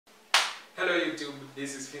Hello YouTube,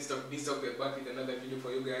 this is Finstock Biztalk. We're back with another video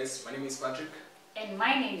for you guys. My name is Patrick. And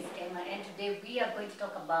my name is Emma, and today we are going to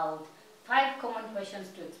talk about 5 common questions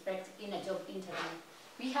to expect in a job interview.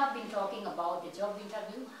 We have been talking about the job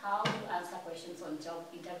interview, how to answer questions on job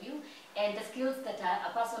interview, and the skills that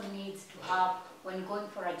a person needs to have when going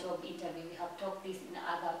for a job interview. We have talked this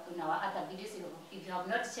in our other videos. If you have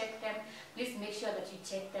not checked them, please make sure that you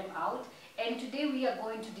check them out. And today we are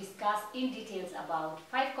going to discuss in details about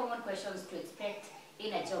 5 common questions to expect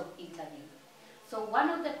in a job interview. So one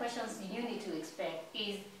of the questions you need to expect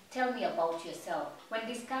is, tell me about yourself. When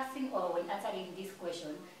discussing or when answering this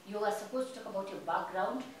question, you are supposed to talk about your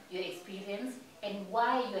background, your experience, and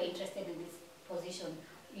why you are interested in this position.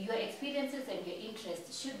 Your experiences and your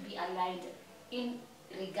interests should be aligned in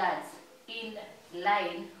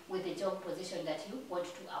line with the job position that you want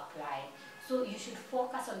to apply. So you should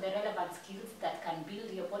focus on the relevant skills that can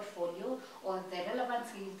build your portfolio, or the relevant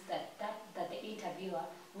skills that the interviewer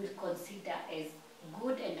will consider as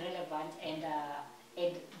good and relevant, and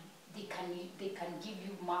they can give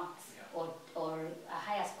you marks, yeah, or a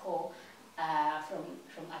higher score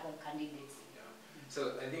from other candidates. Yeah.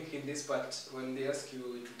 So I think in this part, when they ask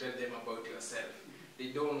you to tell them about yourself, they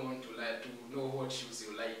don't want to know what shoes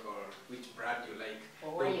you like or which brand you like,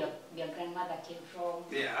 or where your grandmother came from.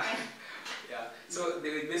 Yeah. Yeah. So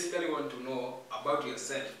they basically want to know about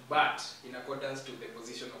yourself, but in accordance to the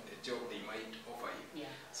position of the job they might offer you. Yeah.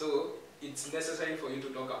 So it's necessary for you to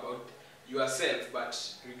talk about yourself, but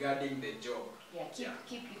regarding the job. Yeah.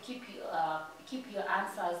 Keep your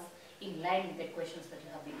answers in line with the questions that you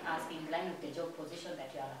have been asked, in line with the job position that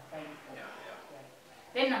you are applying for. Yeah.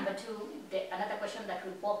 Then number 2, another question that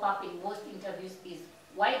will pop up in most interviews is,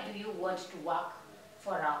 why do you want to work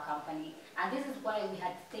for our company? And this is why we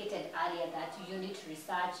had stated earlier that you need to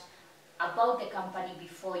research about the company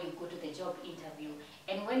before you go to the job interview.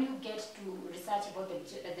 And when you get to research about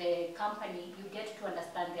the company, you get to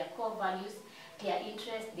understand their core values, their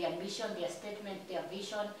interests, their mission, their statement, their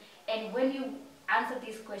vision. And when you answer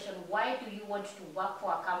this question, why do you want to work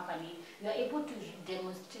for a company, you are able to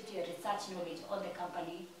demonstrate your research knowledge on the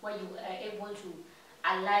company, where you are able to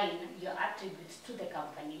align your attributes to the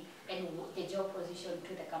company and the job position to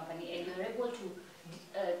the company, and you're able to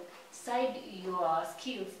side your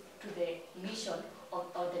skills to the mission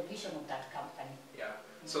or the vision of that company. Yeah.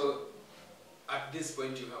 So at this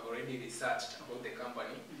point you have already researched about the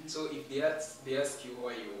company. So if they ask you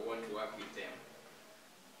why you want to work with them,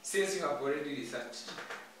 since you have already researched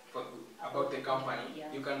about the company,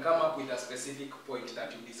 yeah, you can come up with a specific point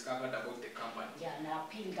that you discovered about the company. Yeah, and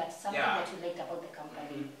appeal that something, yeah, that you liked about the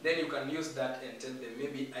company. Then you can use that and tell them,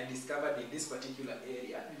 maybe I discovered in this particular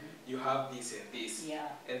area, you have this and this. Yeah.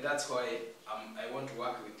 And that's why I want to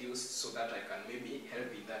work with you, so that I can maybe help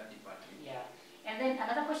in that department. Yeah. And then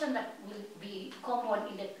another question that will be common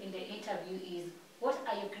in the interview is, what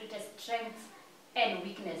are your greatest strengths and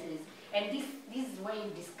weaknesses? And this is where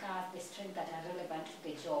you discuss the strengths that are relevant to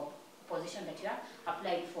the job position that you are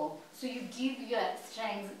applying for. So you give your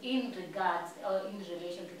strengths in regards or in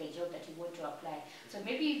relation to the job that you want to apply. So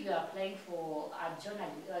maybe if you are applying for a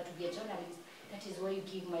to be a journalist, that is where you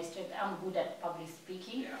give my strength. I'm good at public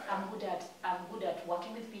speaking. Yeah. I'm good at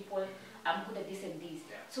working with people. I'm good at this and this.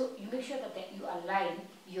 Yeah. So you make sure that you align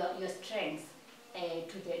your strengths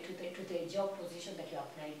to the job position that you're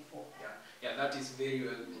applying for. Yeah. Yeah, that is very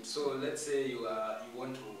well good. So let's say you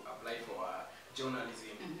want to apply for a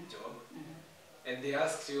journalism job, and they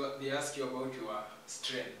ask you about your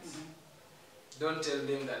strengths. Don't tell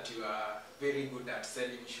them that you are very good at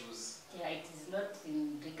selling shoes. Yeah, it is not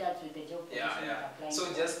in regards with the job position. Yeah. So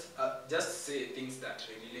just say things that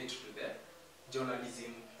relate to the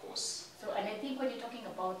journalism course. So, and I think when you're talking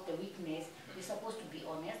about the weakness, you're supposed to be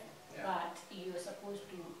honest, yeah, but you're supposed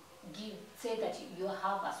to say that you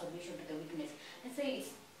have a solution to the weakness. Let's say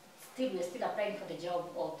we're still applying for the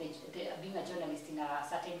job of being a journalist in a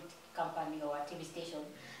certain company or a TV station.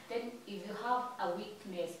 Then if you have a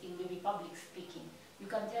weakness in maybe public speaking, you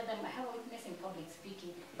can tell them, I have a weakness in public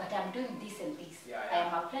speaking, but I'm doing this and this. Yeah, yeah. I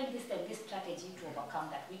am applying this and this strategy to overcome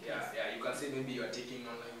that weakness. Yeah, you can say maybe you are taking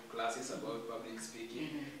online classes about public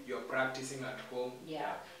speaking, you're practicing at home.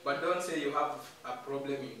 Yeah. But don't say you have a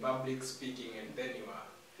problem in public speaking and then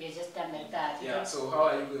you're just done like that. Yeah, so how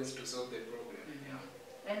are you going to solve the problem?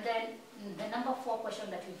 Yeah. And then the number 4 question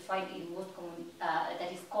that you find in most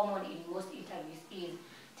that is common in most interviews is,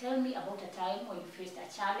 tell me about a time when you faced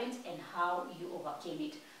a challenge and how you overcame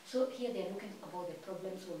it. So here they're looking about the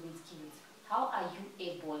problem solving skills. How are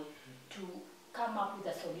you able to come up with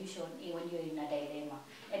a solution when you're in a dilemma.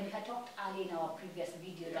 And we had talked earlier in our previous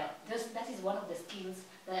video that that is one of the skills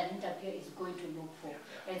that an interviewer is going to look for.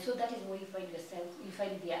 And so that is where you find yourself, you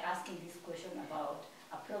find they are asking this question about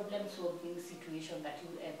a problem-solving situation that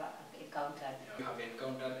you ever encountered. You have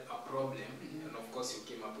encountered a problem, and of course you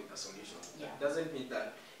came up with a solution. Yeah. That doesn't mean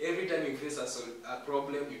that every time you face a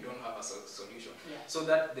problem, you don't have a solution. Yeah. So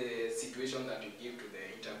that the situation that you give to the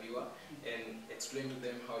interviewer and explain to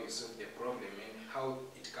them how you solve the problem and how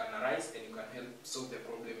it can arise, and you can help solve the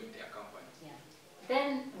problem in their company. Yeah.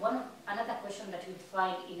 Then another question that you'd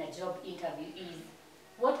find in a job interview is,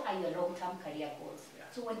 what are your long-term career goals? Yeah.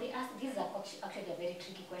 So when they ask, this is actually a very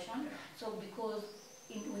tricky question. Yeah. So because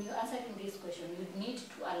when you're answering this question, you need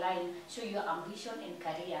to align, show your ambition and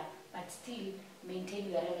career, but still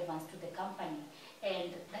maintain your relevance to the company.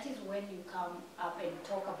 And that is when you come up and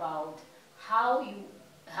talk about how you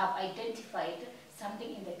have identified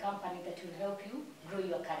something in the company that will help you grow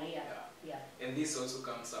your career. Yeah. And this also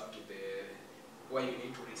comes up to the why you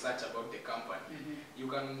need to research about the company. You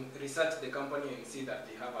can research the company and see that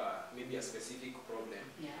they have maybe a specific problem,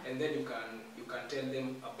 and then you can tell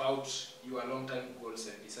them about your long-term goals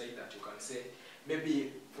and decide that you can say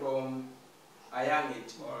maybe from a young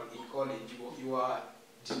age or in college you are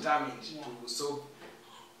determined to solve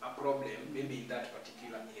a problem maybe in that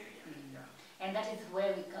particular area. And that is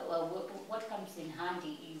where what comes in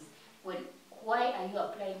handy is why are you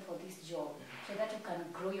applying for this job? So that you can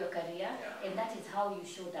grow your career, and that is how you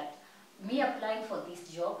show that me applying for this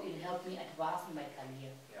job will help me advance my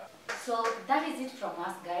career. So that is it from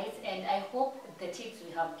us, guys, and I hope the tips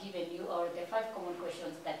we have given you, or the 5 common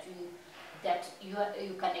questions that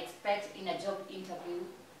you can expect in a job interview,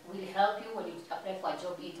 will help you when you apply for a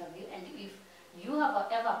job interview. And if you have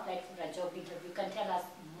ever applied for a job interview, you can tell us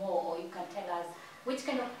more, or you can tell us which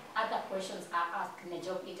kind of other questions are asked in a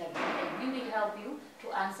job interview, and we will help you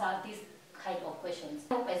to answer these kind of questions.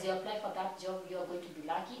 I hope as you apply for that job, you are going to be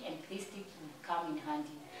lucky, and these tips will come in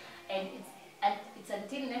handy. And it's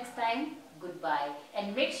until next time, goodbye.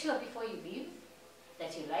 And make sure before you leave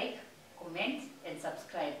that you like, comment, and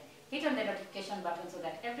subscribe. Hit on the notification button so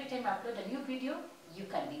that every time I upload a new video, you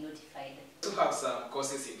can be notified. We also have some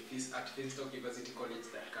courses at Finstock University College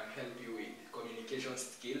that can help you with communication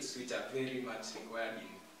skills, which are very much required in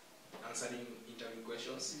answering interview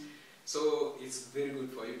questions. So it's very good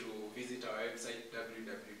for you to visit our website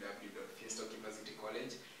www.Finstock University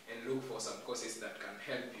College and look for some courses that can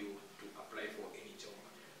help you to apply for any job.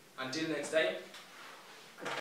 Until next time.